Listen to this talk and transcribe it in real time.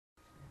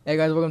Hey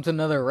guys, welcome to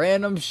another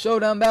random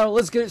showdown battle.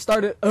 Let's get it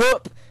started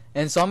up.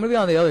 And so I'm gonna be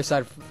on the other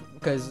side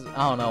because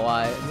I don't know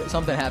why.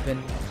 Something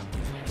happened.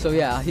 So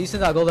yeah, he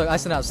sent out Golduck. I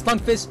sent out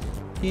Stunk Fist.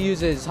 He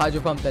uses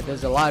Hydro Pump that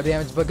does a lot of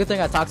damage, but good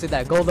thing I toxic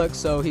that Golduck,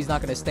 so he's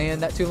not gonna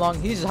stand that too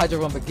long. He uses Hydro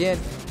Pump again,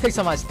 takes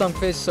on my Stunk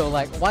Fist. So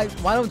like, why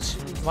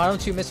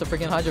don't you miss a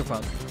freaking Hydro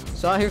Pump?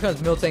 So out here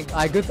comes Miltank.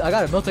 I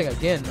got a Miltank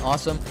again.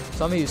 Awesome.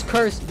 So I'm gonna use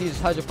Curse. He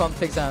uses Hydro Pump,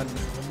 takes down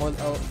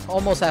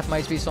almost half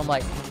my HP. So I'm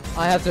like,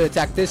 I have to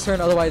attack this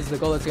turn, otherwise the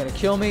Golduck's gonna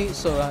kill me.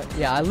 So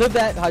yeah, I live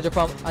that Hydro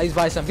Pump. I use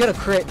Vice, get a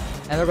crit,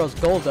 and there goes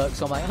Golduck.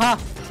 So I'm like, ha,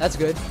 that's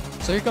good.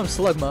 So here comes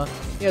Slugma.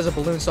 He has a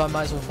balloon, so I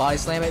might as well body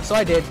slam it. So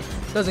I did.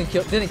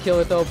 Didn't kill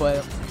it though,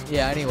 but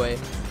yeah. Anyway,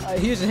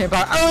 he uses Hand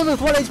Power. I only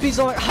with 1 HP,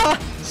 so I'm like, ha,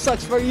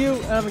 sucks for you.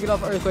 And I'm gonna get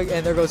off Earthquake,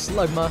 and there goes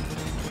Slugma.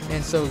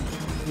 And so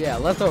yeah,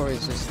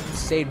 Leftovers just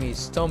saved me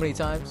so many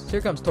times. So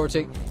here comes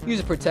Torchic. He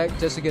uses Protect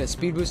just to get a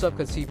speed boost up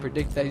because he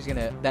predicted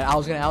that I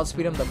was gonna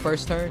outspeed him the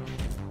first turn.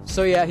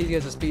 So yeah, he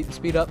gets a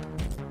speed up,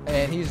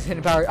 and he uses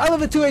Hidden Power. I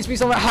live at 2 HP,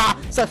 so I'm like, ha,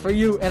 sucks for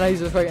you. And I use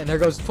this, and there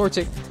goes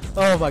Torchic.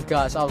 Oh my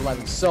gosh, I was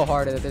laughing so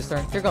hard at this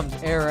turn. Here comes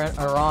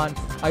Aron.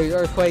 I use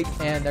Earthquake,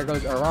 and there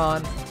goes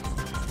Aron.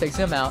 Takes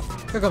him out.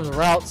 Here comes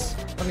Routes.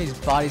 I'm gonna use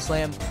Body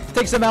Slam.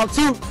 Takes him out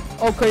too.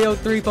 OKO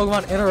 3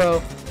 Pokemon in a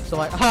row. So I'm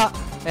like,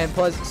 ha. And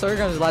plus, so here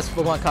comes the last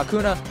Pokemon,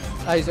 Kakuna.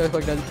 I use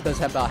Earthquake, does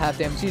have about half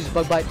damage. He uses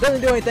Bug Bite,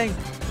 doesn't do anything.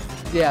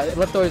 Yeah,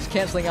 Leftovers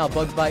canceling out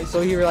Bug Bite,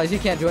 so he realized he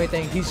can't do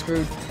anything. He's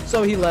screwed.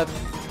 So he left.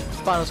 His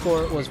final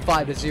score was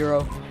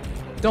 5-0.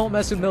 Don't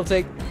mess with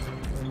Miltank.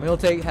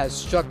 Miltank has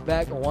struck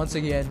back once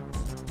again.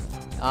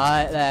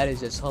 That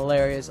is just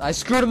hilarious. I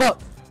screwed him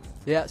up.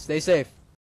 Yeah, stay safe.